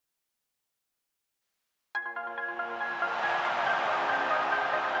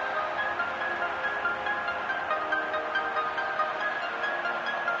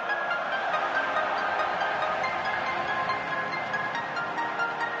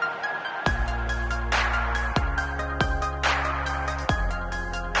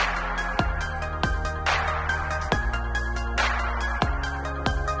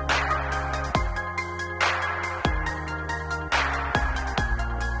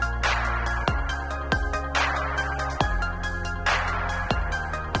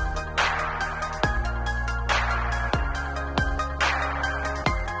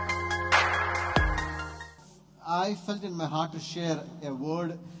felt in my heart to share a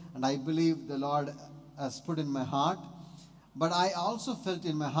word, and I believe the Lord has put in my heart. But I also felt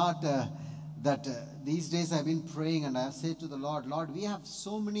in my heart that these days I've been praying, and I have said to the Lord, Lord, we have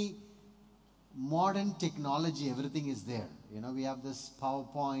so many modern technology, everything is there. You know, we have this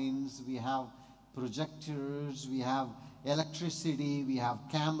PowerPoints, we have projectors, we have electricity, we have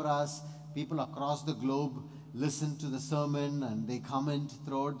cameras. People across the globe listen to the sermon and they comment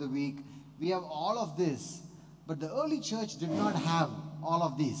throughout the week. We have all of this. But the early church did not have all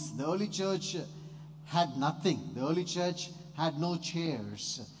of this. The early church had nothing. The early church had no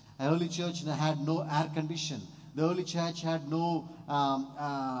chairs. The early church had no air condition. The early church had no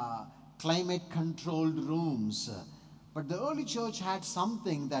climate controlled rooms. But the early church had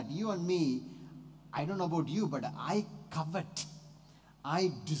something that you and me, I don't know about you, but I covet.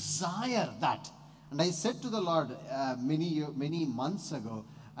 I desire that. And I said to the Lord many months ago,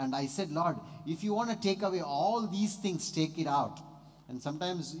 and I said, Lord, if you want to take away all these things, take it out. And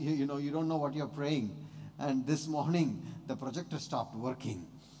sometimes, you don't know what you're praying. And this morning, the projector stopped working.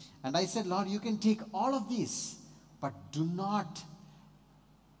 And I said, Lord, you can take all of this, but do not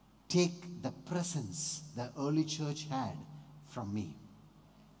take the presence the early church had from me.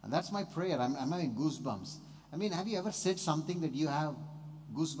 And that's my prayer. I'm having goosebumps. I mean, have you ever said something that you have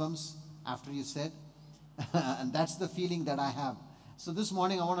goosebumps after you said? And that's the feeling that I have. So this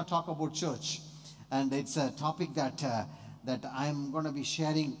morning I want to talk about church. And it's a topic that I'm going to be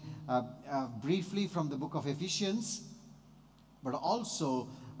sharing briefly from the book of Ephesians. But also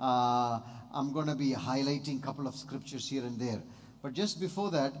I'm going to be highlighting a couple of scriptures here and there. But just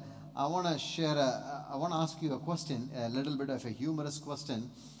before that, I want to ask you a question, a little bit of a humorous question.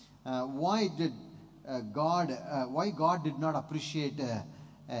 Why God did not appreciate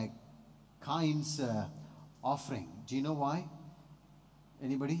Cain's offering? Do you know why?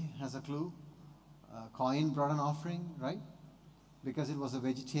 Anybody has a clue? Cain brought an offering, right? Because it was a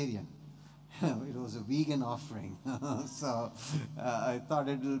vegetarian. It was a vegan offering. So I thought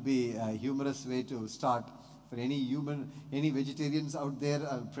it will be a humorous way to start. For any vegetarians out there,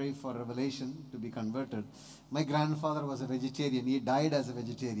 I'll pray for revelation to be converted. My grandfather was a vegetarian. He died as a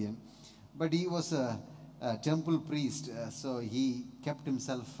vegetarian. But he was a temple priest, so he kept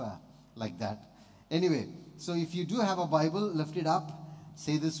himself like that. Anyway, so if you do have a Bible, lift it up.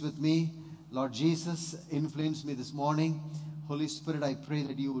 Say this with me. Lord Jesus, influence me this morning. Holy Spirit, I pray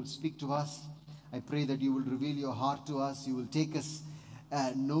that you will speak to us. I pray that you will reveal your heart to us. You will take us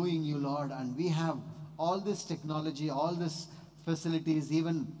knowing you, Lord. And we have all this technology, all this facilities,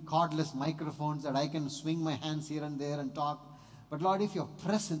 even cordless microphones that I can swing my hands here and there and talk. But Lord, if your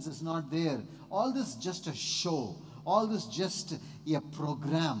presence is not there, all this just a show, all this just a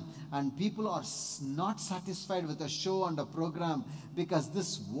program, and people are not satisfied with a show and a program, because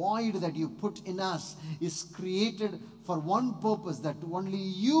this void that you put in us is created for one purpose, that only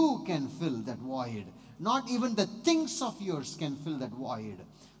you can fill that void. Not even the things of yours can fill that void.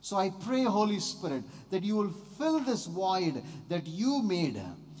 So I pray, Holy Spirit, that you will fill this void that you made.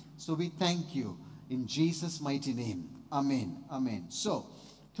 So we thank you in Jesus' mighty name. Amen. Amen. So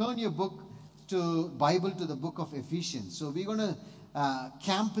turn your Bible to the book of Ephesians. So we're going to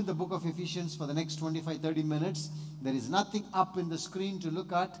camp in the book of Ephesians for the next 25-30 minutes. There is nothing up in the screen to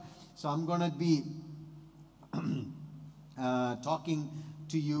look at. So I'm going to be talking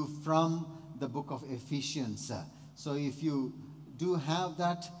to you from the book of Ephesians. So if you do have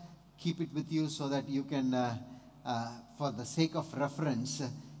that, keep it with you so that you can, for the sake of reference,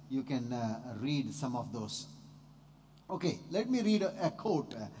 you can read some of those. Okay, let me read a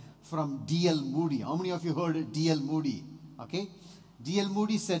quote from D.L. Moody. How many of you heard D.L. Moody? Okay, D.L.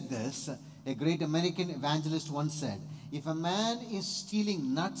 Moody said this. A great American evangelist once said, if a man is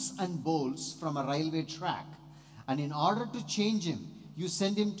stealing nuts and bolts from a railway track, and in order to change him, you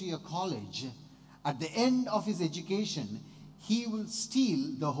send him to your college, at the end of his education, he will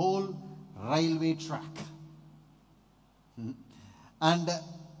steal the whole railway track. And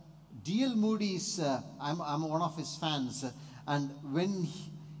D.L. Moody's, I'm one of his fans, and when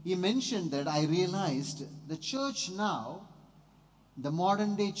he mentioned that, I realized the church now, the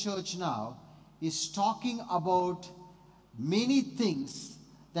modern day church now, is talking about many things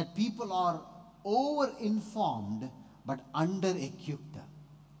that people are over-informed but under-equipped.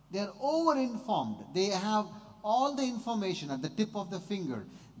 They are over-informed. They have all the information at the tip of the finger.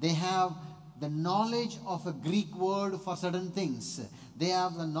 They have the knowledge of a Greek word for certain things. They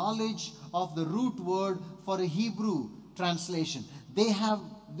have the knowledge of the root word for a Hebrew translation. They have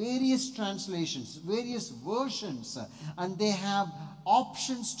various translations, various versions, and they have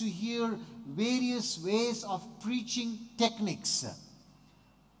options to hear various ways of preaching techniques.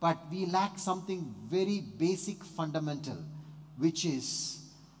 but we lack something very basic, fundamental, which is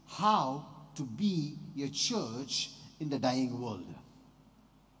how to be a church in the dying world.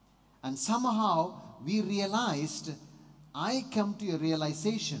 And somehow we realized, I come to a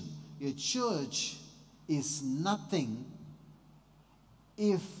realization, a church is nothing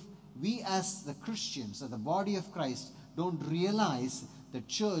if we as the Christians, as the body of Christ, don't realize the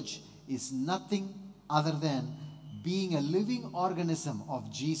church is nothing other than being a living organism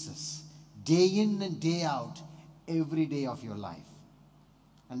of Jesus, day in and day out, every day of your life.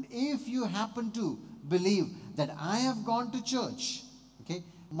 And if you happen to believe that I have gone to church, okay,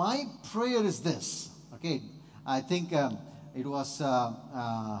 my prayer is this, okay, I think it was,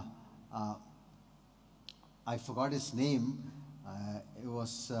 I forgot his name, it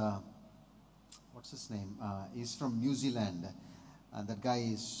was, what's his name, he's from New Zealand, that guy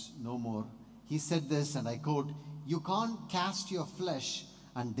is no more. He said this, and I quote, "You can't cast your flesh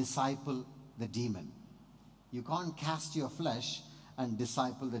and disciple the demon." You can't cast your flesh and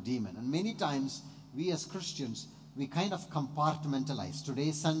disciple the demon. And many times, we as Christians, we kind of compartmentalize.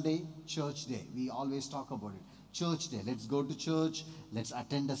 Today, Sunday, church day. We always talk about it. Church day. Let's go to church. Let's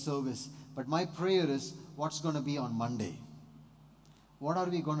attend a service. But my prayer is, what's going to be on Monday? What are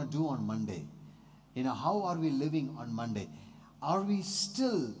we going to do on Monday? How are we living on Monday? Are we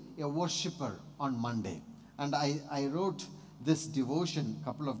still a worshiper on Monday? And I wrote this devotion a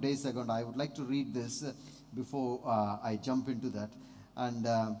couple of days ago, and I would like to read this before I jump into that. And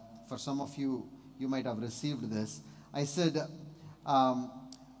for some of you, you might have received this. I said,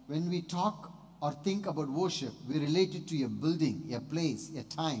 when we talk or think about worship, we relate it to a building, a place, a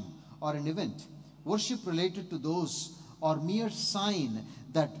time, or an event. Worship related to those are mere sign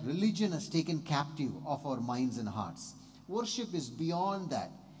that religion has taken captive of our minds and hearts. Worship is beyond that.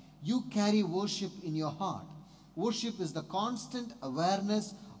 You carry worship in your heart. Worship is the constant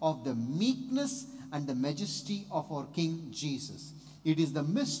awareness of the meekness and the majesty of our King Jesus. It is the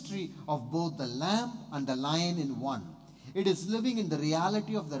mystery of both the lamb and the lion in one. It is living in the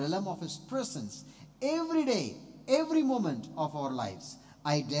reality of the realm of His presence every day, every moment of our lives.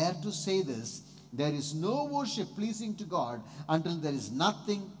 I dare to say this, there is no worship pleasing to God until there is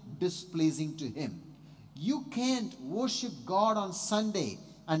nothing displeasing to Him. You can't worship God on Sunday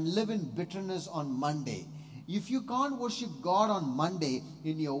and live in bitterness on Monday. If you can't worship God on Monday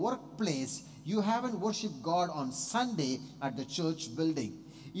in your workplace, you haven't worshiped God on Sunday at the church building.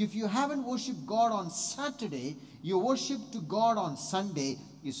 If you haven't worshiped God on Saturday, your worship to God on Sunday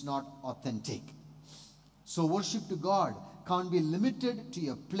is not authentic. So worship to God can't be limited to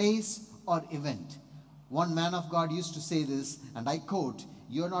a place or event. One man of God used to say this, and I quote,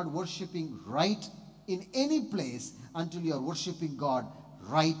 "You're not worshiping right in any place until you're worshiping God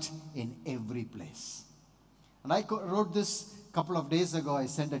right in every place." And I wrote this a couple of days ago. I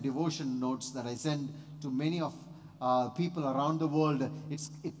sent a devotion notes that I send to many of people around the world.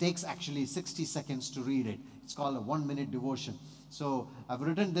 It takes actually 60 seconds to read it. It's called a 1-minute devotion. So I've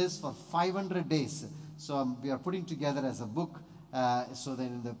written this for 500 days. So we are putting together as a book so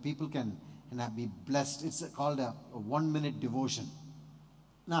that the people can be blessed. It's called a 1-minute devotion.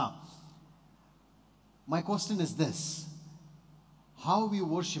 Now, my question is this: how we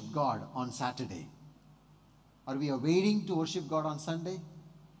worship God on Saturday? Are we waiting to worship God on Sunday?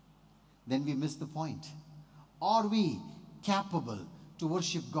 Then we miss the point. Are we capable to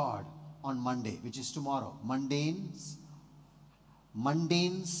worship God on Monday, which is tomorrow? Mundanes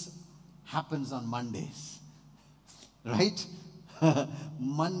happens on Mondays, right?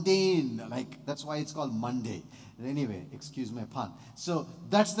 Mundane, like that's why it's called Monday. Anyway, excuse my pun. So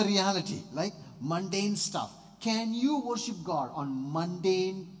that's the reality, like mundane stuff. Can you worship God on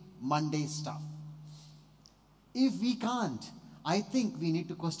mundane Monday stuff? If we can't, I think we need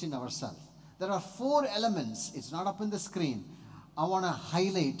to question ourselves. There are 4 elements. It's not up in the screen. I want to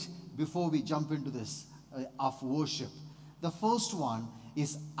highlight before we jump into this of worship. The first one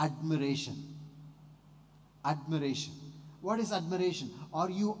is admiration. Admiration. What is admiration? Are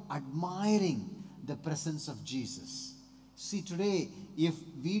you admiring the presence of Jesus? See, today, if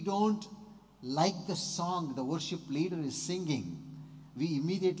we don't like the song the worship leader is singing, we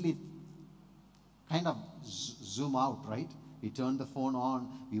immediately kind of zoom out, right? We turn the phone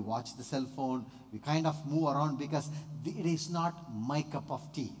on, we watch the cell phone, we kind of move around because it is not my cup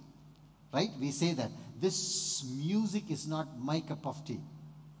of tea, right? We say that this music is not my cup of tea.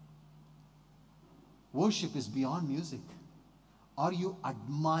 Worship is beyond music. Are you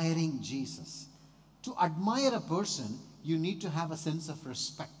admiring Jesus? To admire a person, you need to have a sense of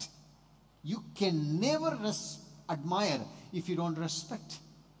respect. You can never admire if you don't respect.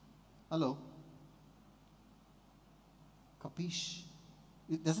 Hello? Capiche?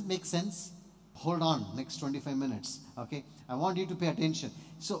 Does it make sense? Hold on, next 25 minutes. Okay? I want you to pay attention.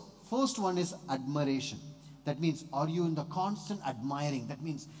 So, first one is admiration. That means, are you in the constant admiring? That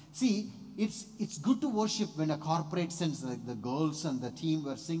means, see, it's good to worship when a corporate sense, like the girls and the team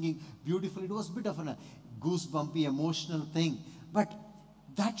were singing beautifully. It was a bit of a goosebumpy, emotional thing. But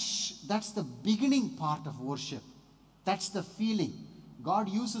that's the beginning part of worship. That's the feeling. God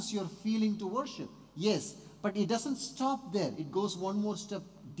uses your feeling to worship. Yes, but it doesn't stop there. It goes one more step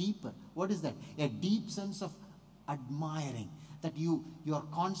deeper. What is that? A deep sense of admiring. That you are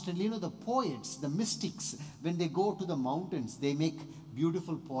constantly, the poets, the mystics, when they go to the mountains, they make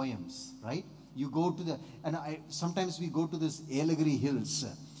beautiful poems, right? You go to sometimes we go to this 𝐂𝐚𝐲𝐬 hills,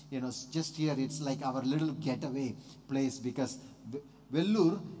 just here, it's like our little getaway place, because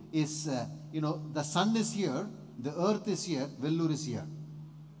Vellore is, the sun is here, the earth is here, Vellore is here.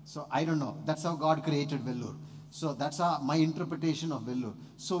 So I don't know, that's how God created Vellore. So that's my interpretation of Vellore.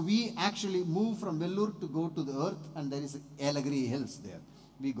 So we actually move from Vellore to go to the earth, and there is 𝐂𝐚𝐲𝐬𝐿 hills there.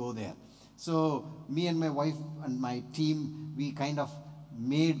 We go there. So me and my wife and my team, we kind of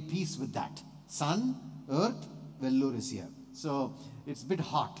made peace with that. Sun, earth, Vellore is here. So it's a bit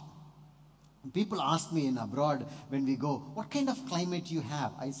hot. People ask me in abroad when we go, what kind of climate you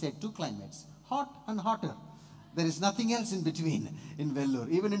have? I said 2 climates, hot and hotter. There is nothing else in between in Vellore.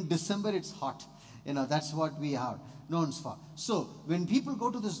 Even in December it's hot. That's what we are known for. So when people go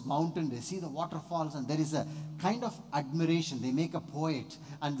to this mountain, they see the waterfalls, and there is a kind of admiration. They make a poet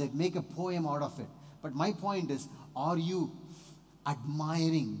and they make a poem out of it. But my point is, are you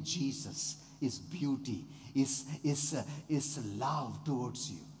admiring Jesus, His beauty, His love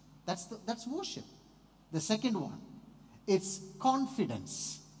towards you? That's worship. The second one, it's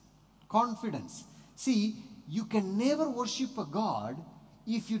confidence. Confidence. See, you can never worship a God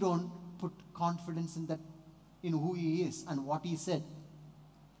if you don't put confidence in who He is and what He said.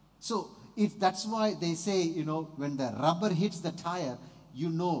 So that's why they say, when the rubber hits the tire,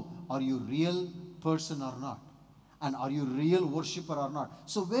 are you real person or not? And are you real worshiper or not?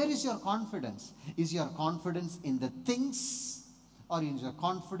 So where is your confidence? Is your confidence in the things, or is your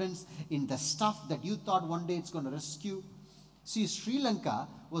confidence in the stuff that you thought one day it's going to rescue? See, Sri Lanka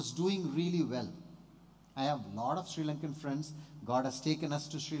was doing really well. I have a lot of Sri Lankan friends. God has taken us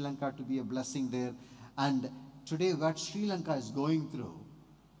to Sri Lanka to be a blessing there. And today what Sri Lanka is going through,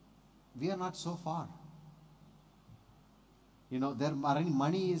 we are not so far. Their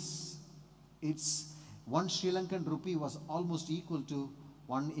money it's 1 Sri Lankan rupee was almost equal to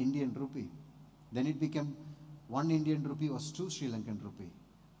 1 Indian rupee. Then it became 1 Indian rupee was 2 Sri Lankan rupee.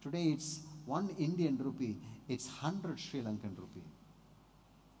 Today it's 1 Indian rupee, it's 100 Sri Lankan rupee.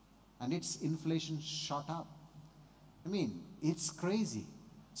 And its inflation shot up. It's crazy.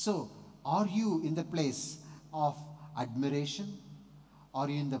 So, are you in the place of admiration? Are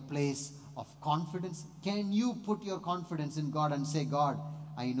you in the place of confidence? Can you put your confidence in God and say, God,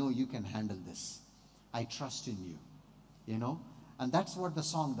 I know you can handle this. I trust in you. And that's what the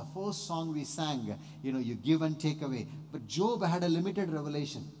first song we sang, you give and take away. But Job had a limited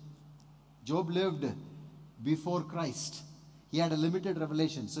revelation. Job lived before Christ. He had a limited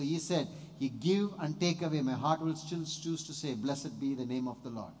revelation. So he said, He give and take away. My heart will still choose to say, blessed be the name of the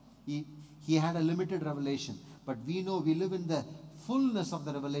Lord. He had a limited revelation. But we know we live in the fullness of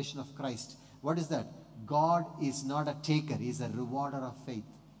the revelation of Christ. What is that? God is not a taker. He is a rewarder of faith.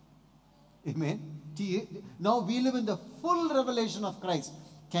 Amen. Now we live in the full revelation of Christ.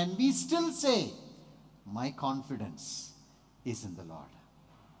 Can we still say, my confidence is in the Lord?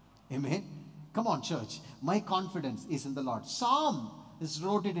 Amen. Come on, church. My confidence is in the Lord. Psalm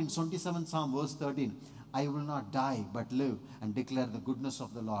wrote it in 27 Psalm verse 13. I will not die but live and declare the goodness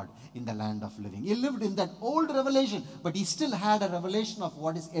of the Lord in the land of living. He lived in that old revelation, but he still had a revelation of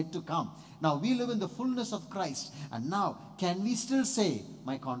what is yet to come. Now we live in the fullness of Christ. And now, can we still say,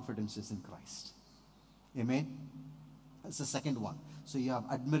 my confidence is in Christ? Amen. That's the second one. So you have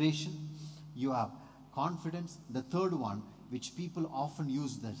admiration, you have confidence. The third one, which people often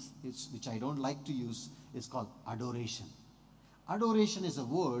use which I don't like to use, is called adoration. Adoration is a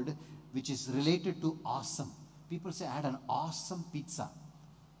word which is related to awesome. People say, I had an awesome pizza.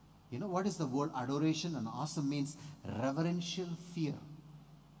 What is the word adoration? And awesome means reverential fear.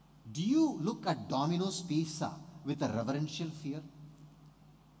 Do you look at Domino's pizza with a reverential fear?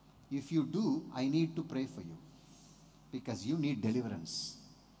 If you do, I need to pray for you, because you need deliverance.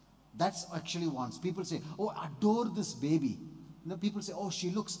 That's actually once. People say, oh, adore this baby. People say, oh, she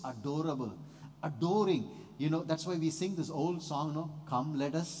looks adorable. Adoring. That's why we sing this old song, come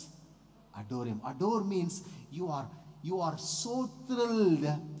let us adore Him. Adore means you are so thrilled,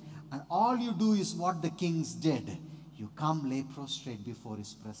 and all you do is what the kings did. you come lay prostrate before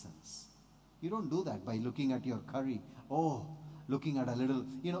His presence. You don't do that by looking at your curry. Oh, looking at a little,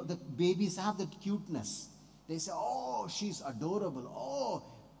 the babies have that cuteness. They say, oh, she's adorable. Oh,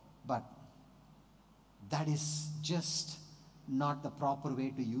 but that is just not the proper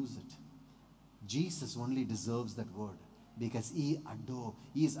way to use it. Jesus only deserves that word because He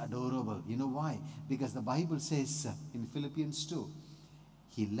is adorable. You know why? Because the Bible says in Philippians 2,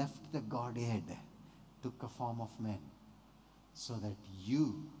 He left the Godhead, took a form of man, so that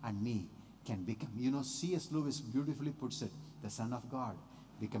you and me can become. C.S. Lewis beautifully puts it, the Son of God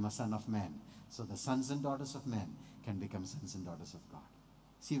become a son of man. So the sons and daughters of man can become sons and daughters of God.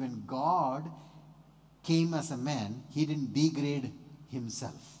 See, when God came as a man, He didn't degrade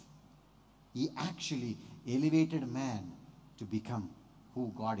Himself. He actually elevated man to become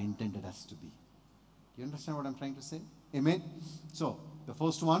who God intended us to be. Do you understand what I'm trying to say? Amen? So, the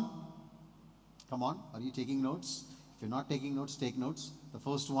first one, come on, are you taking notes? If you're not taking notes, take notes. The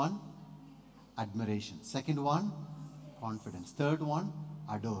first one, admiration. Second one, confidence. Third one,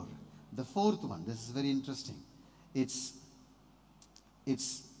 adore. The fourth one, this is very interesting. It's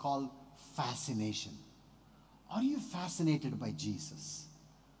called fascination. Are you fascinated by Jesus?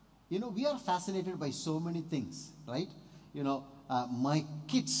 We are fascinated by so many things, right? My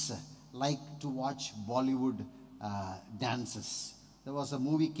kids like to watch Bollywood dances. There was a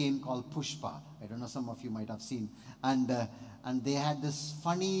movie came called Pushpa. I don't know, some of you might have seen. And they had this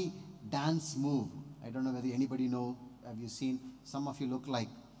funny dance move. I don't know whether anybody know. Have you seen? Some of you look like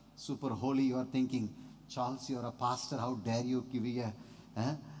super holy. You are thinking, Charles, you're a pastor. How dare you give me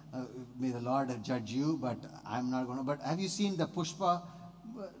may the Lord judge you, but I'm not going to. But have you seen the Pushpa,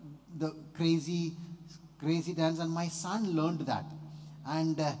 the crazy dance? And my son learned that.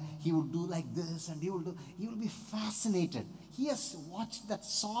 And he would do like this, and he will be fascinated. He has watched that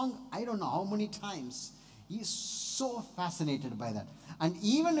song, I don't know how many times. He is so fascinated by that. And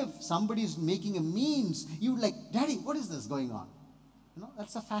even if somebody is making a memes, you would like, Daddy, what is this going on?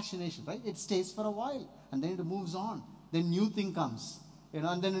 That's a fascination, right? It stays for a while, and then it moves on. Then new thing comes.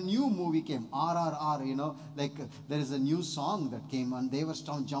 And then a new movie came, RRR, like there is a new song that came, and they were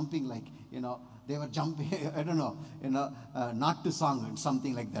jumping like, they were jumping, I don't know, not to song,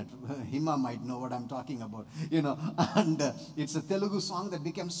 something like that. Hima might know what I'm talking about, and it's a Telugu song that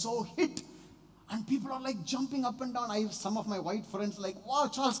became so hit. And people are like jumping up and down. Some of my white friends like, wow,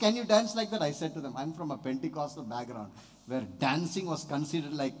 Charles, can you dance like that? I said to them, I'm from a Pentecostal background where dancing was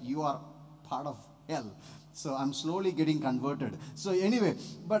considered like you are part of hell. So I'm slowly getting converted. So anyway,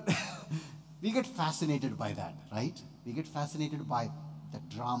 but we get fascinated by that, right? We get fascinated by the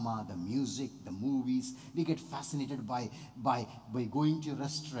drama, the music, the movies. We get fascinated by going to a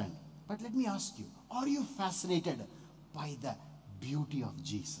restaurant. But let me ask you, are you fascinated by the beauty of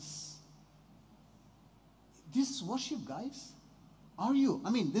Jesus? This is worship, guys. Are you?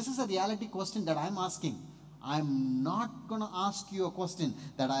 This is a reality question that I'm asking. I'm not going to ask you a question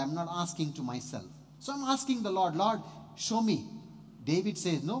that I am not asking to myself. So I'm asking the Lord, Lord, show me. David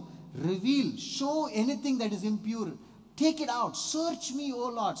says, no, reveal, show anything that is impure. Take it out. Search me, O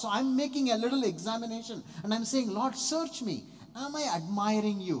Lord. So I'm making a little examination. And I'm saying, Lord, search me. Am I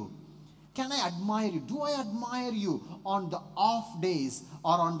admiring you? Can I admire you? Do I admire you on the off days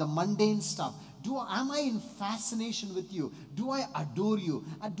or on the mundane stuff? Am I in fascination with you? Do I adore you?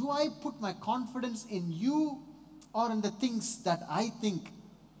 Do I put my confidence in you or in the things that I think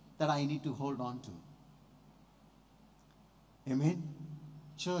that I need to hold on to? Amen?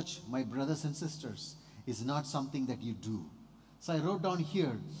 Church, my brothers and sisters, is not something that you do. So I wrote down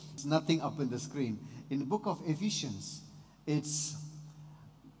here, it's nothing up in the screen. In the book of Ephesians, it's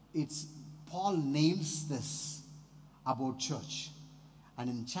Paul nails this about church. And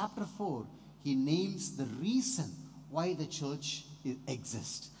in chapter 4, he nails the reason why the church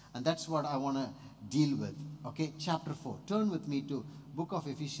exists. And that's what I want to deal with. Okay, chapter 4. Turn with me to book of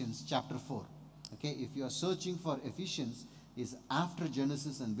Ephesians, chapter 4. Okay, if you are searching for Ephesians, is after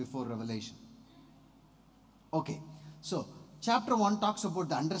Genesis and before Revelation. Okay, so chapter 1 talks about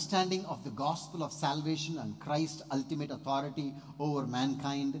the understanding of the gospel of salvation and Christ's ultimate authority over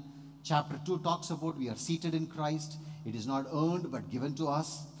mankind. Chapter 2 talks about we are seated in Christ. It is not earned but given to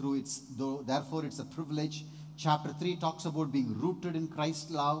us through therefore it's a privilege. Chapter 3 talks about being rooted in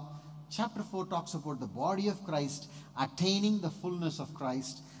Christ's love. Chapter 4 talks about the body of Christ attaining the fullness of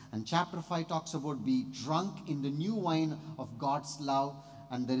Christ. And chapter 5 talks about being drunk in the new wine of God's love.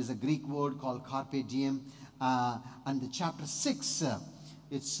 And there is a Greek word called carpe diem. And the chapter 6,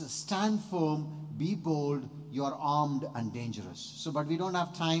 it's stand firm, be bold, you are armed and dangerous. So, but we don't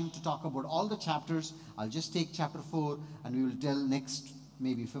have time to talk about all the chapters. I'll just take chapter 4 and we will tell next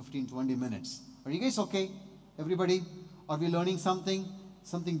maybe 15-20 minutes. Are you guys okay? Everybody? Are we learning something?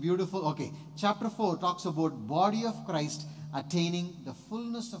 Something beautiful? Okay. Chapter 4 talks about body of Christ attaining the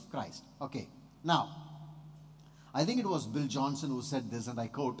fullness of Christ. Okay. Now, I think it was Bill Johnson who said this, and I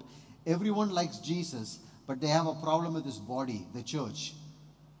quote, everyone likes Jesus, but they have a problem with his body, the church.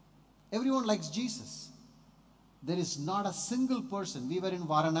 Everyone likes Jesus. There is not a single person. We were in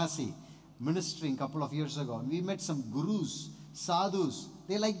Varanasi ministering a couple of years ago, and we met some gurus, sadhus.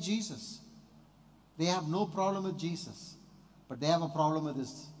 They like Jesus. They have no problem with Jesus, but they have a problem with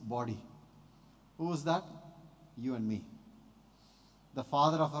his body. Who was that? You and me. The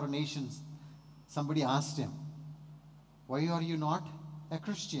father of our nations, somebody asked him, why are you not a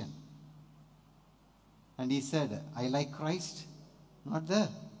Christian? And he said, I like Christ, not there.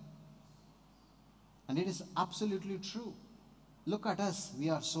 And it is absolutely true. Look at us. We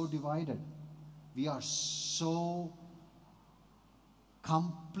are so divided. We are so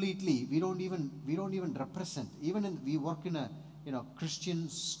completely, we don't even represent. We work in a Christian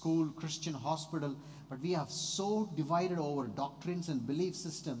school, Christian hospital, but we have so divided over doctrines and belief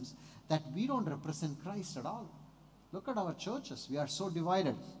systems that we don't represent Christ at all. Look at our churches. We are so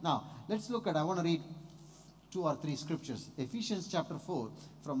divided. Now, let's look at, I want to read 2 or 3 scriptures. Ephesians chapter 4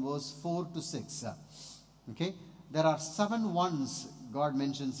 from verse 4 to 6. Okay. There are 7 ones God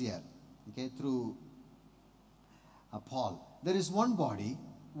mentions here. Okay. Through Paul. There is one body,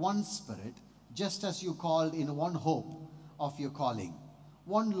 one Spirit, just as you called in one hope of your calling.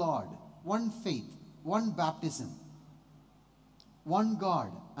 One Lord, one faith, one baptism, one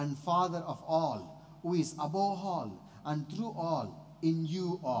God and Father of all, who is above all and through all, in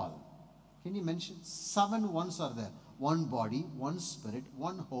you all. Can you mention? 7 ones are there. One body, one Spirit,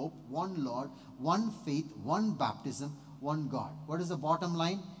 one hope, one Lord, one faith, one baptism, one God. What is the bottom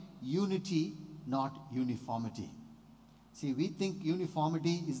line? Unity, not uniformity. See, we think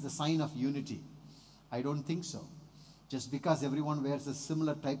uniformity is the sign of unity. I don't think so. Just because everyone wears a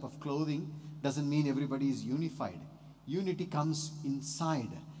similar type of clothing doesn't mean everybody is unified. Unity comes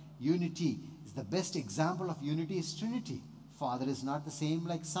inside. Unity is the best example of unity is Trinity. Father is not the same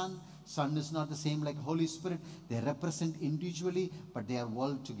like Son. Son is not the same like Holy Spirit. They represent individually, but they are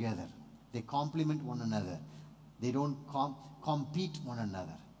all together. They complement one another. They don't compete one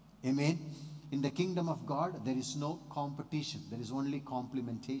another. Amen. In the kingdom of God, there is no competition. There is only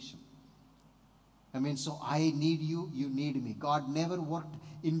complementation. So I need you, you need me. God never worked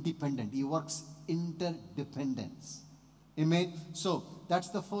independent. He works interdependence. Amen. So that's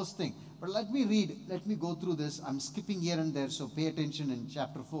the first thing. But let me go through this. I'm skipping here and there, so pay attention in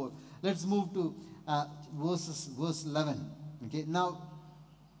chapter 4. Let's move to verse 11. Okay. Now,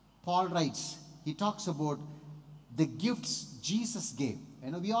 Paul writes, he talks about the gifts Jesus gave.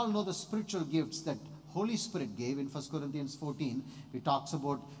 We all know the spiritual gifts that Holy Spirit gave in 1 Corinthians 14. He talks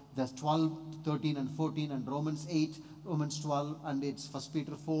about the 12, 13 and 14 and Romans 8, Romans 12 and it's 1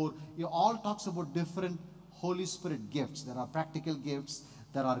 Peter 4. It all talks about different Holy Spirit gifts. There are practical gifts.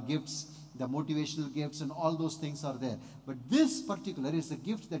 There are gifts, the motivational gifts and all those things are there. But this particular is a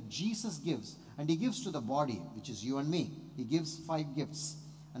gift that Jesus gives. And he gives to the body, which is you and me. He gives 5 gifts.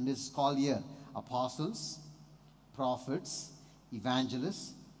 And this is called here apostles, prophets,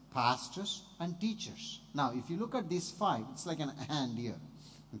 evangelists, pastors and teachers. Now, if you look at these 5, it's like an hand here.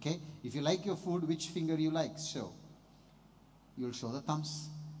 Okay? If you like your food, which finger you like? Show. You'll show the thumbs.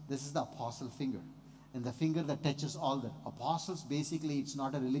 This is the apostle finger. And the finger that touches all that. Apostles, basically, it's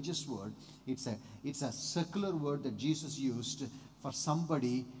not a religious word. It's a secular word that Jesus used for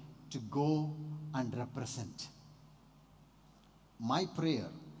somebody to go and represent. My prayer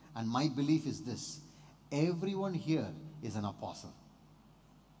and my belief is this. Everyone here is an apostle.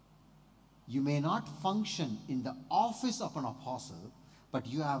 You may not function in the office of an apostle, but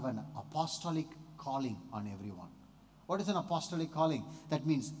you have an apostolic calling on everyone. What is an apostolic calling? That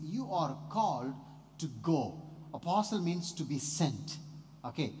means you are called to go. Apostle means to be sent.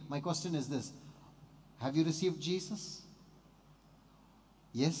 Okay, my question is this. Have you received Jesus?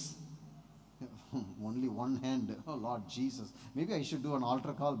 Yes? Only one hand. Oh, Lord Jesus. Maybe I should do an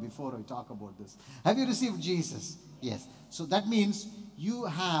altar call before I talk about this. Have you received Jesus? Yes. So that means you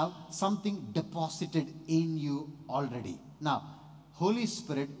have something deposited in you already. Now, Holy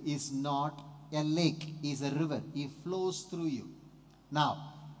Spirit is not a lake. He is a river. He flows through you. Now,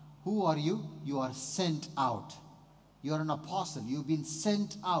 who are you? You are sent out. You are an apostle. You've been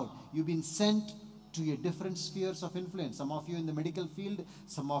sent out. You've been sent to your different spheres of influence. Some of you in the medical field,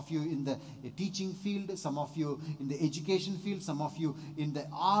 some of you in the teaching field, some of you in the education field, some of you in the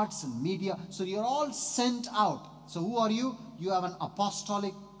arts and media. So you're all sent out. So who are you? You have an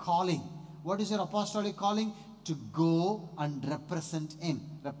apostolic calling. What is your apostolic calling? To go and represent Him.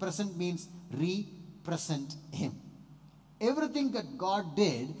 Represent means represent Him. Everything that God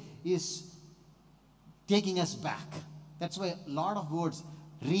did is taking us back. That's why a lot of words,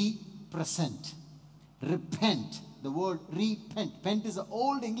 represent, repent. The word repent. Pent is an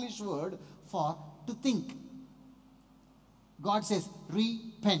old English word for to think. God says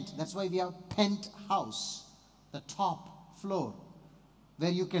repent. That's why we have penthouse, the top floor,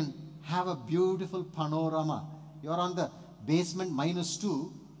 where you can have a beautiful panorama. You're on the basement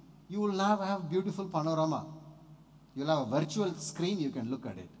 -2, you will never have beautiful panorama. You'll have a virtual screen, you can look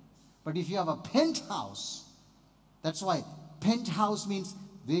at it. But if you have a penthouse, that's why penthouse means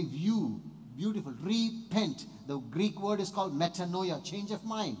the view, beautiful. Repent. The Greek word is called metanoia, change of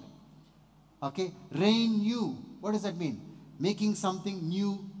mind. Okay, renew. What does that mean? Making something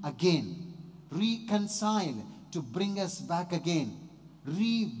new again. Reconcile, to bring us back again.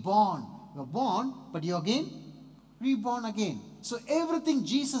 Reborn. You're born, but you're again reborn again. So everything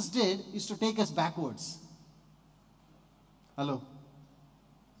Jesus did is to take us backwards. Hello?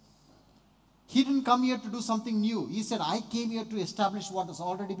 He didn't come here to do something new. He said, I came here to establish what has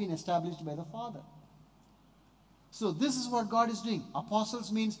already been established by the Father. So this is what God is doing.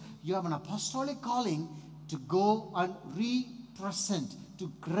 Apostles means you have an apostolic calling to go and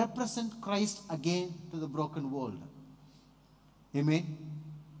to represent Christ again to the broken world. Amen?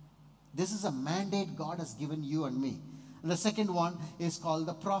 This is a mandate God has given you and me. And the second one is called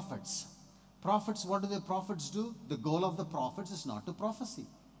the prophets. Prophets, what do the prophets do? The goal of the prophets is not to prophesy.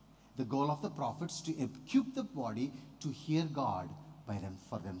 The goal of the prophets is to equip the body to hear God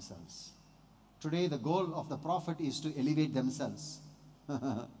for themselves. Today, the goal of the prophet is to elevate themselves.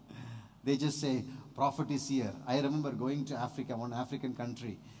 They just say, prophet is here. I remember going to Africa, one African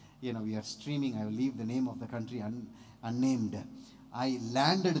country. We are streaming. I will leave the name of the country unnamed. I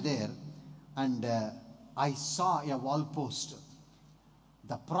landed there and I saw a wall post.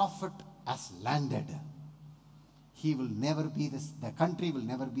 The prophet has landed. He will never be the country will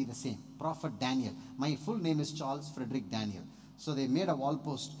never be the same. Prophet Daniel. My full name is Charles Frederick Daniel. So they made a wall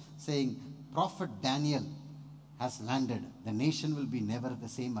post saying, Prophet Daniel has landed. The nation will be never the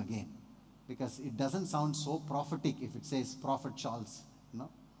same again. Because it doesn't sound so prophetic if it says Prophet Charles. No?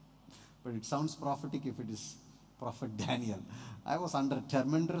 But it sounds prophetic if it is Prophet Daniel. I was under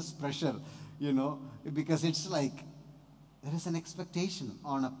tremendous pressure, because it's like there is an expectation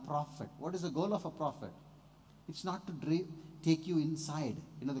on a prophet. What is the goal of a prophet? It's not to take you inside.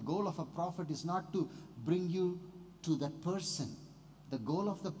 The goal of a prophet is not to bring you to that person. The goal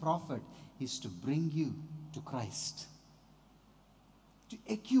of the prophet is to bring you to Christ. To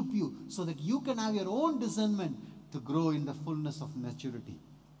equip you so that you can have your own discernment to grow in the fullness of maturity.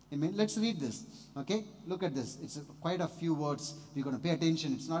 Amen. Let's read this. Okay? Look at this. It's quite a few words. We're going to pay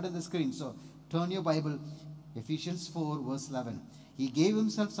attention. It's not on the screen. So turn your Bible. Ephesians 4 verse 11. He gave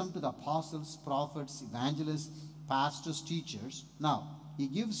himself some to the apostles, prophets, evangelists, pastors, teachers. Now, he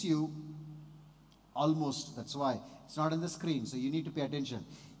gives you almost, that's why it's not on the screen. So you need to pay attention.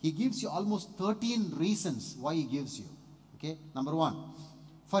 He gives you almost 13 reasons why he gives you. Okay? Number 1.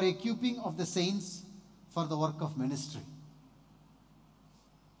 For equipping of the saints for the work of ministry.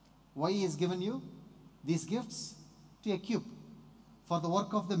 Why he has given you these gifts? To equip for the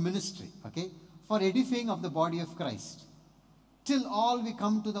work of the ministry. Okay? For edifying of the body of Christ. Till all we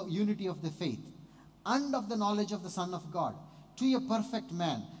come to the unity of the faith and of the knowledge of the Son of God, to a perfect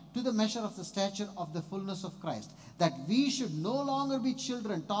man, to the measure of the stature of the fullness of Christ, that we should no longer be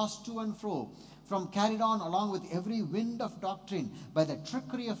children tossed to and fro, carried on along with every wind of doctrine by the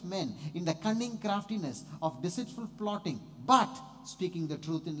trickery of men in the cunning craftiness of deceitful plotting, but speaking the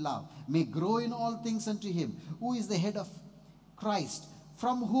truth in love, may grow in all things unto him who is the head of Christ,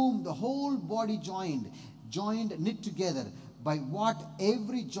 from whom the whole body joined, knit together, by what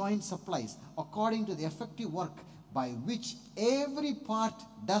every joint supplies, according to the effective work by which every part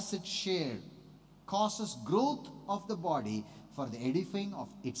does its share, causes growth of the body for the edifying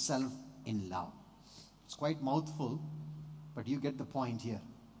of itself in love. It's quite mouthful, but you get the point here.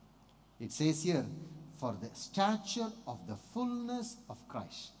 It says here, for the stature of the fullness of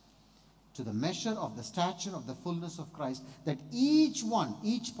Christ, to the measure of the stature of the fullness of Christ, that each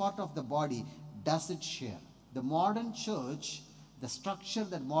part of the body does its share. The modern church, the structure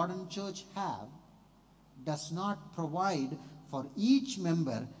that modern church have, does not provide for each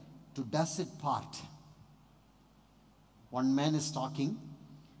member to does its part. One man is talking,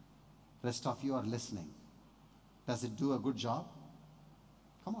 rest of you are listening. Does it do a good job?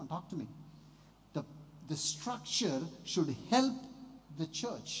 Come on, talk to me. The structure should help the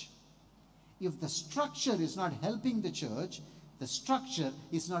church. If the structure is not helping the church, the structure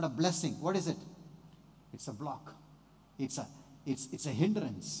is not a blessing. What is it? It's a block. It's a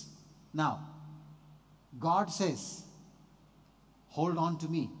hindrance. Now, God says, hold on to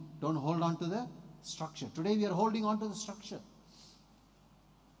me. Don't hold on to the structure. Today we are holding on to the structure.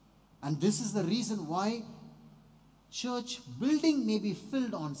 And this is the reason why church building may be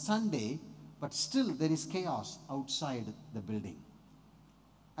filled on Sunday, but still there is chaos outside the building.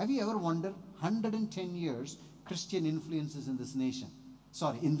 Have you ever wondered, 110 years Christian influences in this nation,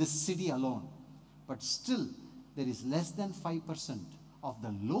 in this city alone, but still there is less than 5% of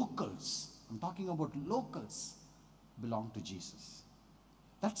the locals, I'm talking about locals, belong to Jesus.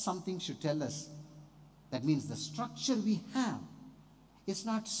 That something should tell us. That means the structure we have is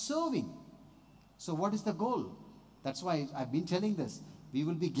not serving. So what is the goal? That's why I've been telling this. We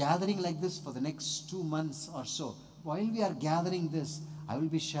will be gathering like this for the next 2 months or so. While we are gathering this, I will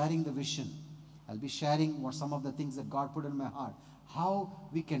be sharing the vision. I'll be sharing what some of the things that God put in my heart. How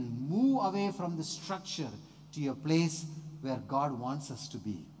we can move away from the structure to a place where God wants us to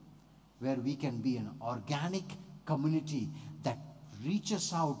be. Where we can be an organic community that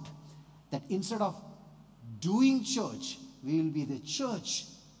reaches out. That instead of doing church, we will be the church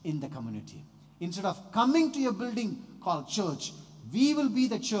in the community. Instead of coming to a building called church, we will be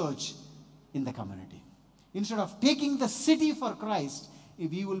the church in the community. Instead of taking the city for Christ,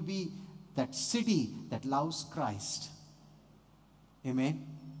 we will be that city that loves Christ. Amen.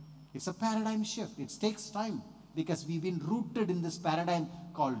 It's a paradigm shift. It takes time because we've been rooted in this paradigm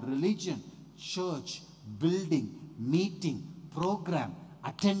called religion, church, building, meeting, program,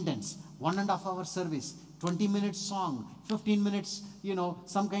 attendance, 1.5 hour service, 20 minutes song, 15 minutes,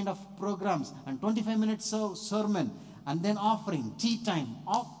 some kind of programs, and 25 minutes sermon, and then offering, tea time,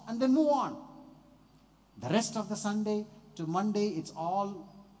 and then move on. The rest of the Sunday to Monday, it's all,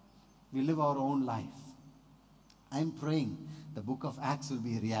 we live our own life. I'm praying the book of Acts will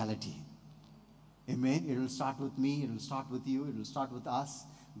be a reality. Amen. It will start with me, it will start with you, it will start with us.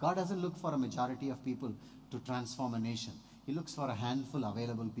 God doesn't look for a majority of people to transform a nation. He looks for a handful of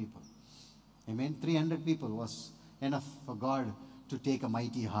available people. Amen. 300 people was enough for God to take a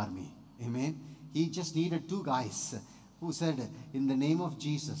mighty army. Amen. He just needed 2 guys who said, in the name of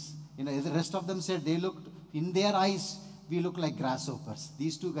Jesus. The rest of them said they looked, in their eyes, we look like grasshoppers.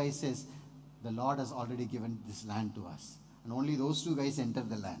 These 2 guys says, the Lord has already given this land to us. And only those 2 guys enter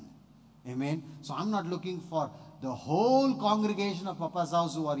the land. Amen. So I'm not looking for the whole congregation of Papa's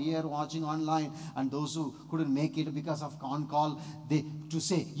house who are here watching online and those who couldn't make it because of on call, to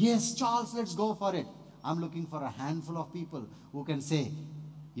say, yes, Charles, let's go for it. I'm looking for a handful of people who can say,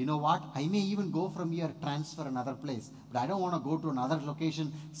 you know what, I may even go from here, transfer another place, but I don't want to go to another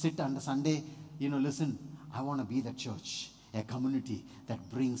location, sit on the Sunday, listen, I want to be the church, a community that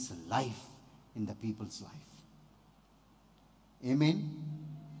brings life in the people's life. Amen.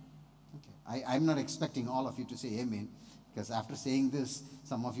 I'm not expecting all of you to say amen, because after saying this,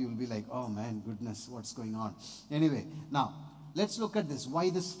 some of you will be like, oh man, goodness, what's going on? Anyway, now, let's look at this, why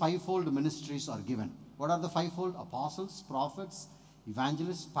this 5-fold ministries are given. What are the 5-fold? Apostles, prophets,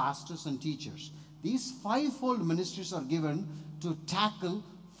 evangelists, pastors, and teachers. These 5-fold ministries are given to tackle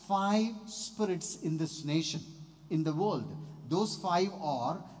 5 spirits in this nation, in the world. Those 5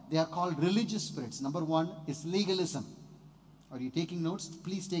 they are called religious spirits. Number 1 is legalism. Are you taking notes?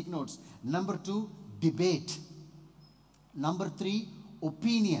 Please take notes. Number 2, debate. Number 3,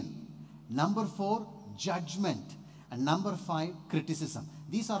 opinion. Number 4, judgment. And number 5, criticism.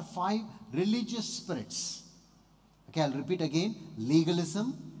 These are 5 religious spirits. Okay, I'll repeat again.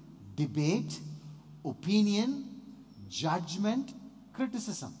 Legalism, debate, opinion, judgment,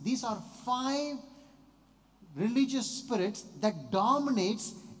 criticism. These are 5 religious spirits that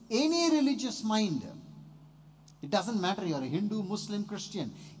dominates any religious mind. It doesn't matter you're a Hindu, Muslim,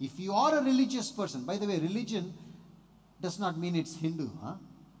 Christian. If you are a religious person, by the way, religion does not mean it's Hindu.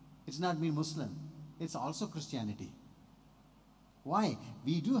 It's not mean Muslim. It's also Christianity. Why?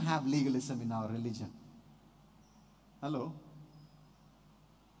 We do have legalism in our religion. Hello?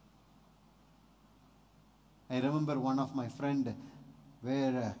 I remember one of my friend wear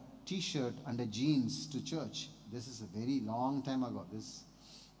a t-shirt and a jeans to church. This is a very long time ago.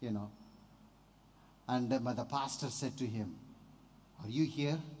 And the pastor said to him, are you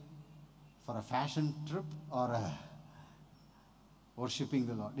here for a fashion trip or worshipping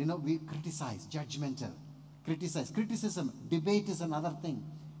the Lord? We criticize, judgmental. Criticism, debate is another thing.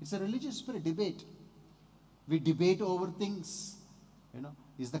 It's a religious spirit, debate. We debate over things.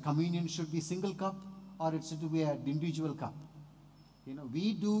 Is the communion should be single cup or it should be an individual cup?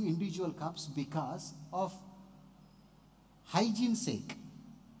 We do individual cups because of hygiene's sake.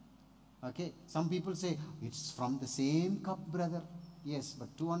 Okay, some people say, it's from the same cup, brother. Yes,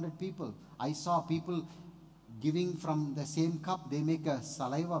 but 200 people. I saw people giving from the same cup. They make a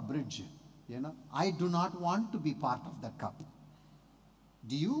saliva bridge. You know, I do not want to be part of that cup.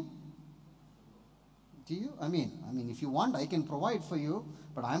 Do you? Do you? I mean, if you want, I can provide for you,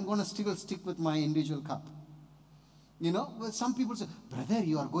 but I'm going to still stick with my individual cup. You know, well, some people say, brother,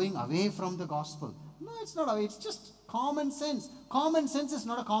 you are going away from the gospel. No, it's not away. It's just common sense. Common sense is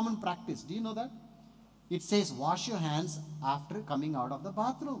not a common practice. Do you know that? It says, wash your hands after coming out of the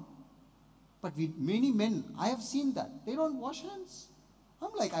bathroom. But many men, I have seen that. They don't wash hands. I'm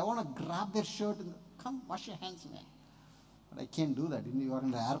like, I want to grab their shirt and come wash your hands, man. But I can't do that. You are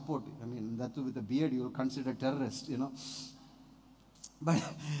in the airport. I mean, that too with a beard, you will consider terrorist, you know. But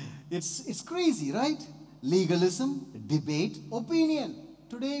it's crazy, right? Legalism, debate, opinion.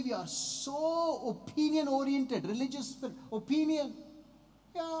 Today we are so opinion-oriented, religious opinion.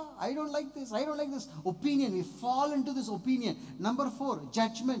 Yeah, I don't like this. I don't like this. Opinion. We fall into this opinion. Number 4,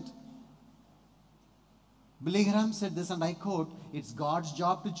 judgment. Billy Graham said this, and I quote, it's God's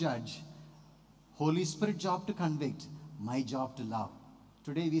job to judge, Holy Spirit job to convict, my job to love.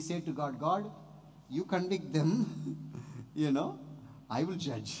 Today we say to God, God, you convict them, you know, I will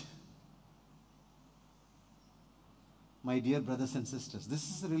judge. My dear brothers and sisters,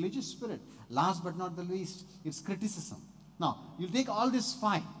 this is a religious spirit. Last but not the least, it's criticism. Now, you'll take all this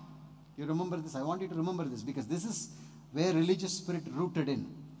fine. You remember this. I want you to remember this because this is where religious spirit rooted in.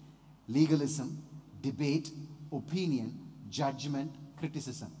 Legalism, debate, opinion, judgment,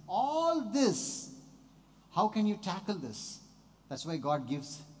 criticism. All this, how can you tackle this? That's why God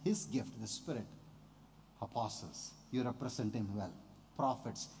gives His gift, the Spirit. Apostles, you represent Him well.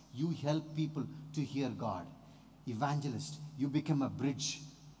 Prophets, you help people to hear God. Evangelist, you become a bridge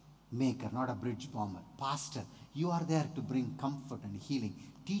maker, not a bridge bomber. Pastor, you are there to bring comfort and healing.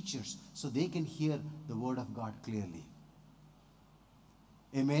 Teachers, so they can hear the word of God clearly.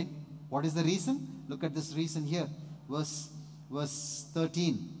 Amen. What is the reason? Look at this reason here. Verse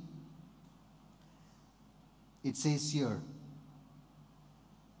 13. It says here,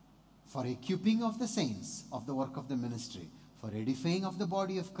 for equipping of the saints of the work of the ministry, for edifying of the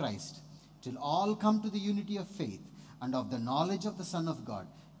body of Christ, till all come to the unity of faith and of the knowledge of the Son of God,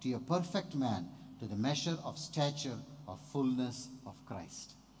 to a perfect man, to the measure of stature of fullness of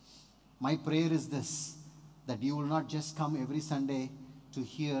Christ. My prayer is this, that you will not just come every Sunday to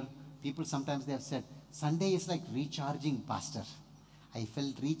hear. People sometimes they have said, Sunday is like recharging, Pastor. I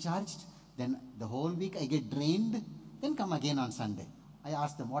felt recharged, then the whole week I get drained, then come again on Sunday. I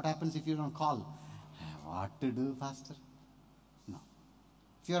ask them, what happens if you don't call? What to do, Pastor? No.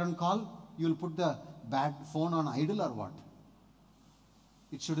 If you are on call, you will put the bad phone on idle or what?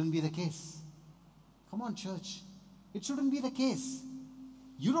 It shouldn't be the case. Come on, church. It shouldn't be the case.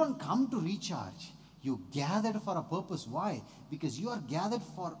 You don't come to recharge. You gathered for a purpose. Why? Because you are gathered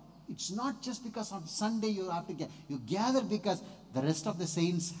for, it's not just because on Sunday you have to get, you gather because the rest of the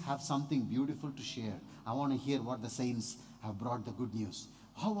saints have something beautiful to share. I want to hear what the saints have brought the good news.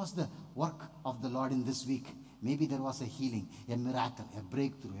 How was the work of the Lord in this week? Maybe there was a healing, a miracle, a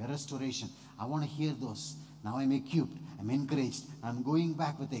breakthrough, a restoration. I want to hear those. Now I'm equipped, I'm encouraged, I'm going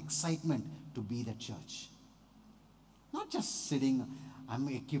back with excitement to be the church. Not just sitting, I'm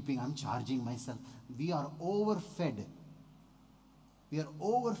equipping, I'm charging myself. We are overfed. We are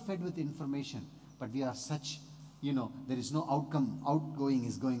overfed with information, but we are such, you know, there is no outgoing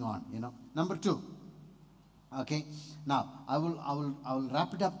is going on, you know. Number 2. Okay, now I will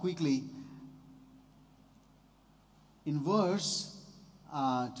wrap it up quickly. In verse,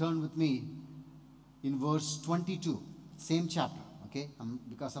 turn with me, in verse 22, same chapter, okay?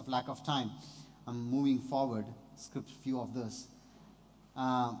 Because of lack of time, I'm moving forward, skip a few of this.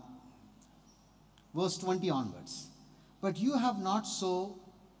 Verse 20 onwards. But you have not so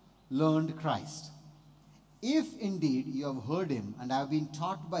learned Christ. If indeed you have heard Him and have been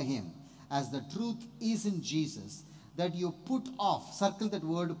taught by Him, as the truth is in Jesus, that you put off, circle that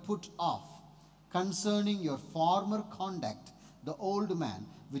word, put off, concerning your former conduct, the old man,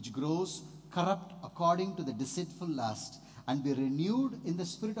 which grows corrupt according to the deceitful lust, and be renewed in the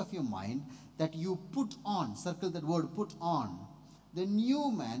spirit of your mind, that you put on, circle that word, put on, the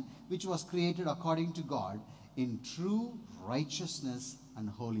new man, which was created according to God, in true righteousness and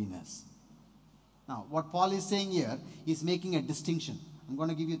holiness. Now, what Paul is saying here, he's making a distinction. I'm going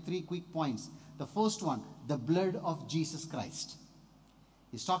to give you 3 quick points. The first one, the blood of Jesus Christ.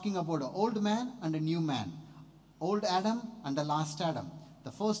 He's talking about an old man and a new man. Old Adam and the last Adam.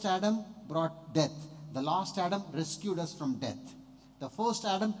 The first Adam brought death. The last Adam rescued us from death. The first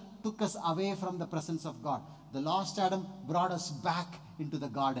Adam took us away from the presence of God. The last Adam brought us back into the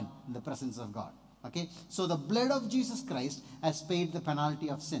garden in the presence of God. Okay? So the blood of Jesus Christ has paid the penalty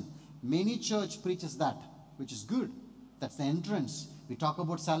of sin. Many church preaches that, which is good. That's the entrance. We talk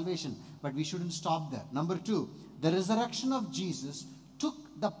about salvation, but we shouldn't stop there. Number two, the resurrection of Jesus took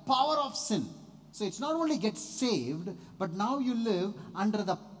the power of sin. So it's not only get saved, but now you live under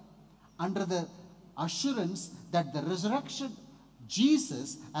the assurance that the resurrection,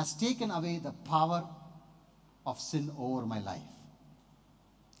 Jesus has taken away the power of sin over my life.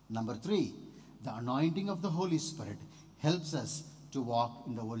 Number three, the anointing of the Holy Spirit helps us to walk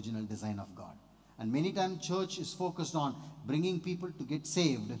in the original design of God. And many times church is focused on bringing people to get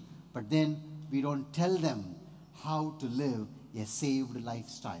saved, but then we don't tell them how to live a saved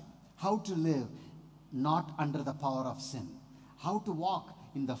lifestyle, how to live not under the power of sin, how to walk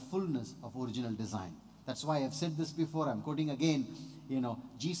in the fullness of original design. That's why I've said this before, I'm quoting again,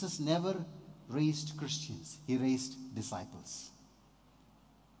 Jesus never raised Christians, he raised disciples.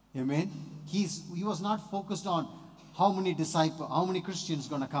 Amen? He was not focused on how many Christians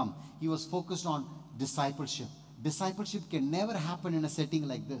going to come. He was focused on discipleship. Discipleship can never happen in a setting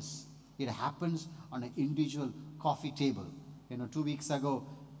like this. It happens on an individual coffee table. 2 weeks ago,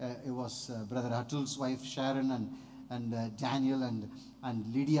 it was Brother Atul's wife Sharon and Daniel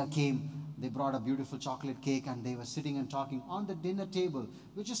and Lydia came. They brought a beautiful chocolate cake and they were sitting and talking on the dinner table.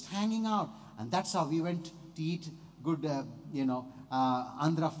 We were just hanging out, and that's how we went to eat good,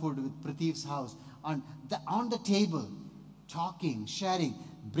 Andhra food with Prateev's house. On the table, talking, sharing,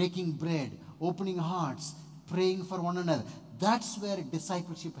 breaking bread, opening hearts, praying for one another. That's where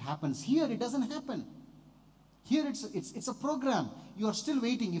discipleship happens. Here it doesn't happen. Here it's a program. You are still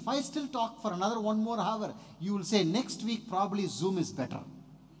waiting. If I still talk for another 1 more hour, you will say next week probably Zoom is better.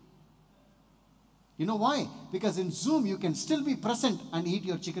 You know why? Because in Zoom you can still be present and eat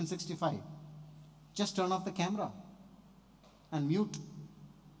your chicken 65. Just turn off the camera and mute.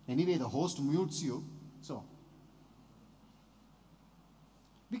 Anyway, the host mutes you. So,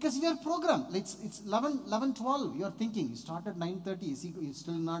 because your program, it's 11, 12. You are thinking, you start at 9:30. Is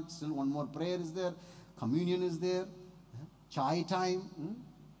still not, still one more prayer is there. Communion is there. Chai time.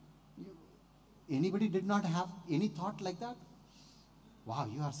 Anybody did not have any thought like that? Wow,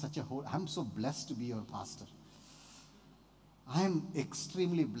 you are such a whole. I'm so blessed to be your pastor. I am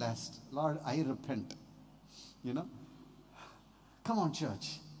extremely blessed. Lord, I repent. Come on,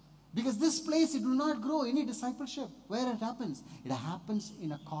 church. Because this place, it will not grow any discipleship. Where it happens? It happens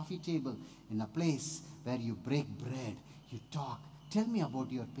in a coffee table, in a place where you break bread, you talk. Tell me about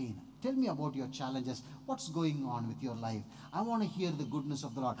your pain. Tell me about your challenges. What's going on with your life? I want to hear the goodness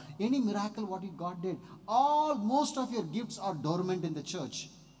of the Lord. Any miracle what God did. Most of your gifts are dormant in the church.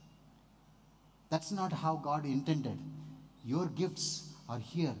 That's not how God intended. Your gifts are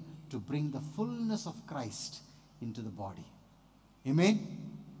here to bring the fullness of Christ into the body. Amen?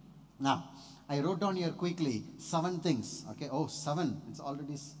 Now, I wrote down here quickly 7 things. Okay, 7. It's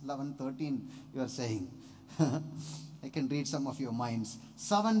already 11:13 you are saying. I can read some of your minds.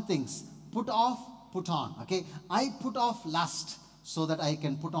 7 things. Put off, put on. Okay, I put off lust so that I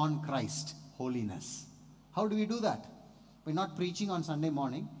can put on Christ, holiness. How do we do that? We're not preaching on Sunday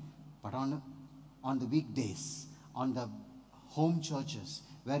morning, but on the weekdays, on the home churches,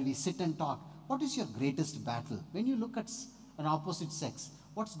 where we sit and talk. What is your greatest battle? When you look at an opposite sex,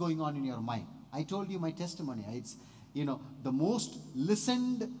 what's going on in your mind? I told you my testimony. It's, the most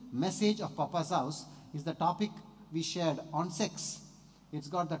listened message of Papa's house is the topic we shared on sex. It's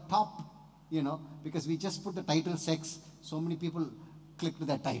got the top, because we just put the title sex. So many people clicked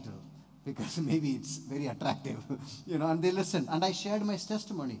that title because maybe it's very attractive, and they listened. And I shared my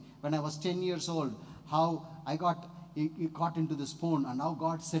testimony when I was 10 years old, how I got into this porn and how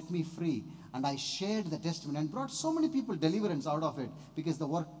God set me free. And I shared the testimony and brought so many people deliverance out of it because the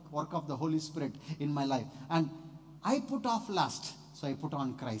work of the Holy Spirit in my life. And I put off lust, so I put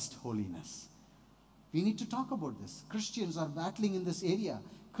on Christ, holiness. We need to talk about this. Christians are battling in this area.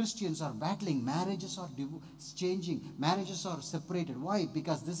 Christians are battling. Marriages are changing. Marriages are separated. Why?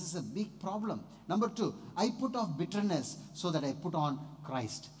 Because this is a big problem. Number 2, I put off bitterness so that I put on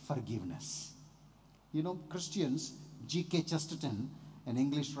Christ, forgiveness. Christians, 𝐏𝐚𝐻𝐿, an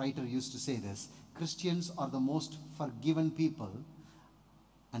English writer, used to say this: Christians are the most forgiven people.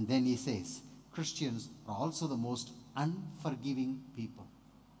 And then he says, Christians are also the most unforgiving people.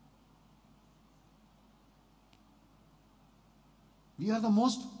 We are the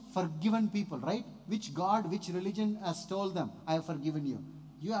most forgiven people, right? Which God, which religion has told them, I have forgiven you?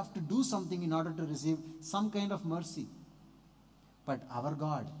 You have to do something in order to receive some kind of mercy. But our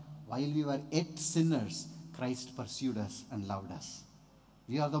God, while we were yet sinners, Christ pursued us and loved us.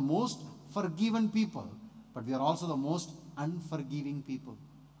 We are the most forgiven people, but we are also the most unforgiving people.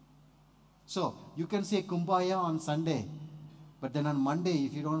 So, you can say Kumbaya on Sunday, but then on Monday,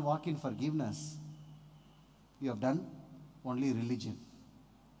 if you don't walk in forgiveness, you have done only religion.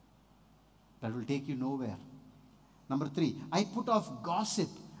 That will take you nowhere. Number 3, I put off gossip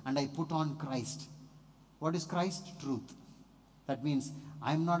and I put on Christ. What is Christ? Truth. That means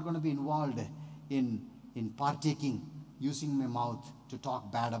I'm not going to be involved in partaking, using my mouth to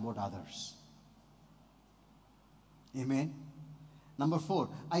talk bad about others. Amen. Number 4,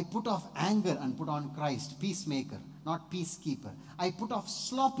 I put off anger and put on Christ, peacemaker, not peacekeeper. I put off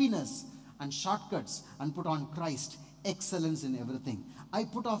sloppiness and shortcuts and put on Christ, excellence in everything. I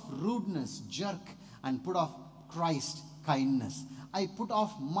put off rudeness, jerk, and put off Christ, kindness. I put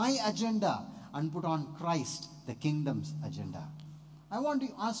off my agenda and put on Christ, the kingdom's agenda. I want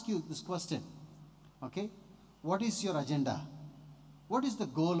to ask you this question. Okay? What is your agenda? What is the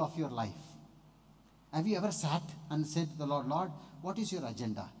goal of your life? Have you ever sat and said to the Lord, Lord, what is your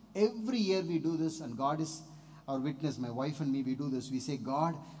agenda? Every year we do this, and God is our witness. My wife and me, we do this. We say,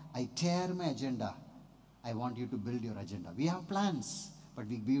 God, I tear my agenda. I want you to build your agenda. We have plans, but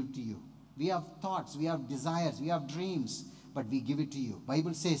we give it to you. We have thoughts, we have desires, we have dreams, but we give it to you.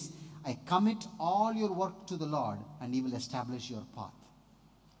 Bible says, I commit all your work to the Lord, and He will establish your path.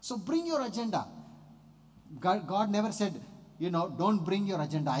 So bring your agenda. God never said, don't bring your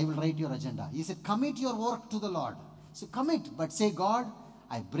agenda, I will write your agenda. He said, commit your work to the Lord. So commit, but say, God,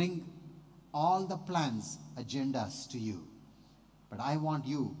 I bring all the plans, agendas to you. But I want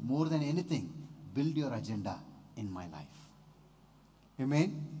you, more than anything, build your agenda in my life.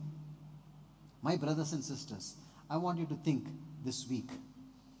 Amen? My brothers and sisters, I want you to think this week,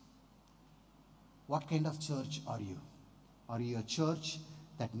 what kind of church are you? Are you a church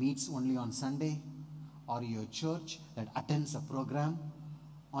that meets only on Sunday? Are you a church that attends a program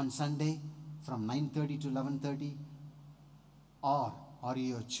on Sunday from 9:30 to 11:30? Or are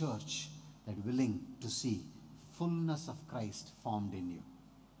you a church that willing to see fullness of Christ formed in you?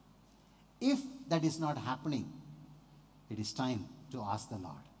 If that is not happening, it is time to ask the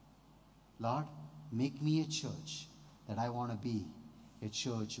Lord, Lord, make me a church that I want to be a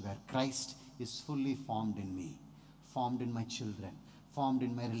church where Christ is fully formed in me, formed in my children, formed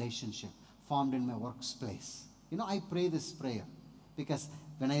in my relationship, formed in my workplace. I pray this prayer because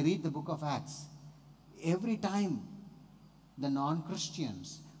when I read the book of Acts, every time the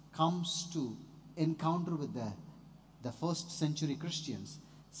non-Christians comes to encounter with the first century Christians,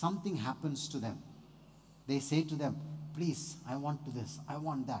 something happens to them. They say to them, please, I want this, I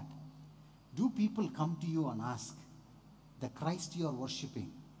want that. Do people come to you and ask, the Christ you are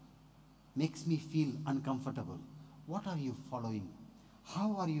worshipping makes me feel uncomfortable. What are you following?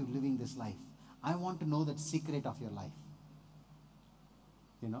 How are you living this life? I want to know that secret of your life.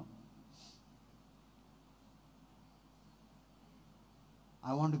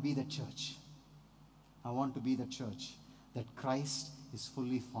 I want to be the church. I want to be the church that Christ is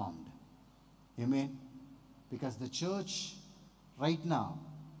fully formed. Amen? Because the church right now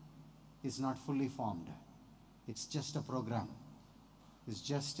is not fully formed. It's just a program. It's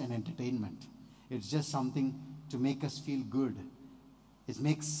just an entertainment. It's just something to make us feel good. It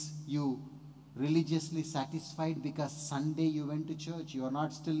makes you religiously satisfied because Sunday you went to church. You are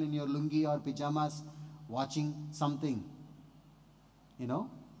not still in your lungi or pajamas watching something.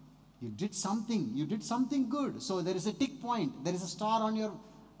 You did something good. So there is a tick point. There is a star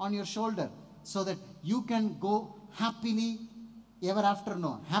on your shoulder so that you can go happily ever after.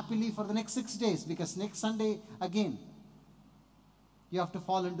 Happily for the next 6 days, because next Sunday again you have to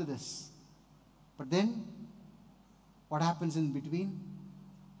fall into this. But then what happens in between?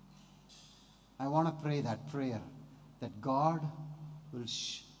 I want to pray that prayer that God will,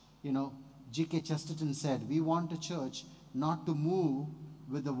 G.K. Chesterton said, we want a church not to move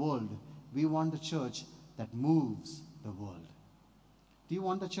with the world. We want a church that moves the world. Do you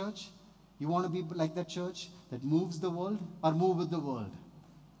want a church? You want to be like that church that moves the world or move with the world?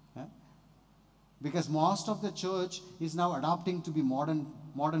 Because most of the church is now adopting to be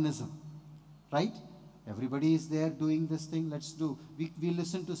modernism. Right? Everybody is there doing this thing. Let's do. We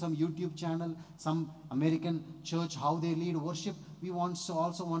listen to some YouTube channel, some American church, how they lead worship. We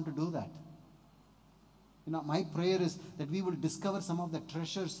also want to do that. My prayer is that we will discover some of the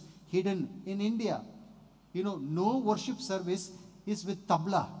treasures hidden in India. No worship service is with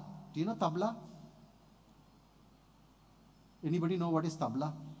tabla. Do you know tabla? Anybody know what is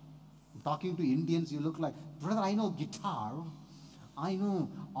tabla? I'm talking to Indians, you look like, brother, I know guitar. I know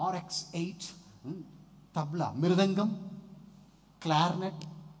RX-8, tabla, mirdangam, clarinet.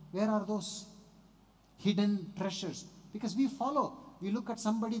 Where are those hidden treasures? Because we follow. We look at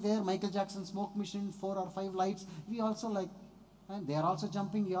somebody there, Michael Jackson smoke machine, 4 or 5 lights. We also like, and they are also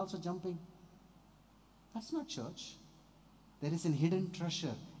jumping, we are also jumping. That's not church. There is a hidden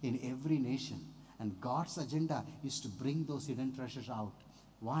treasure in every nation. And God's agenda is to bring those hidden treasures out.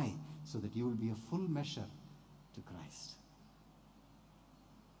 Why? So that you will be a full measure to Christ.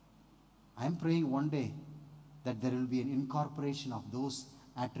 I am praying one day that there will be an incorporation of those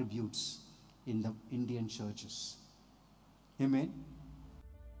attributes in the Indian churches. Amen.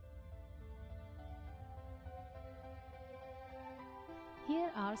 Here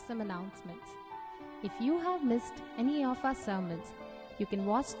are some announcements. If you have missed any of our sermons, you can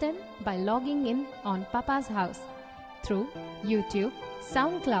watch them by logging in on Papa's House through YouTube,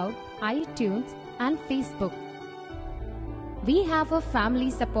 SoundCloud, iTunes, and Facebook. We have a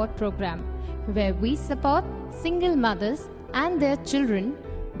family support program where we support single mothers and their children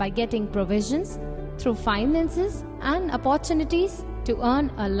by getting provisions through finances and opportunities to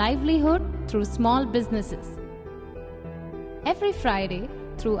earn a livelihood through small businesses. Every Friday,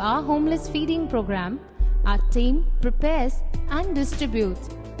 through our homeless feeding program, our team prepares and distributes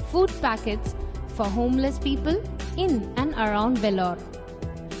food packets for homeless people in and around Vellore.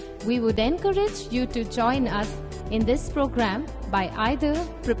 We would encourage you to join us in this program by either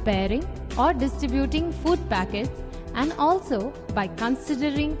preparing or distributing food packets, and also by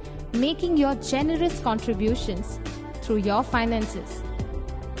considering making your generous contributions through your finances.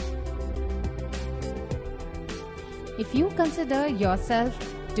 If you consider yourself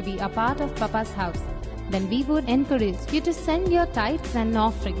to be a part of Papa's House, then we would encourage you to send your tithes and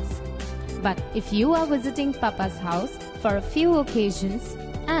offerings. But if you are visiting Papa's House for a few occasions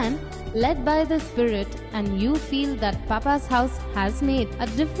and led by the Spirit, and you feel that Papa's House has made a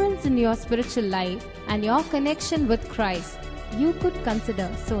difference in your spiritual life and your connection with Christ, you could consider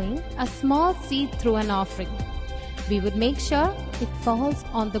sowing a small seed through an offering. We would make sure it falls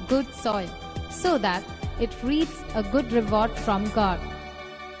on the good soil so that it reaps a good reward from God.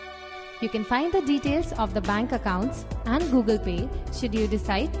 You can find the details of the bank accounts and Google Pay should you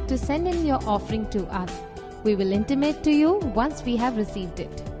decide to send in your offering to us. We will intimate to you once we have received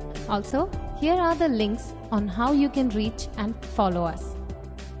it. Also, here are the links on how you can reach and follow us.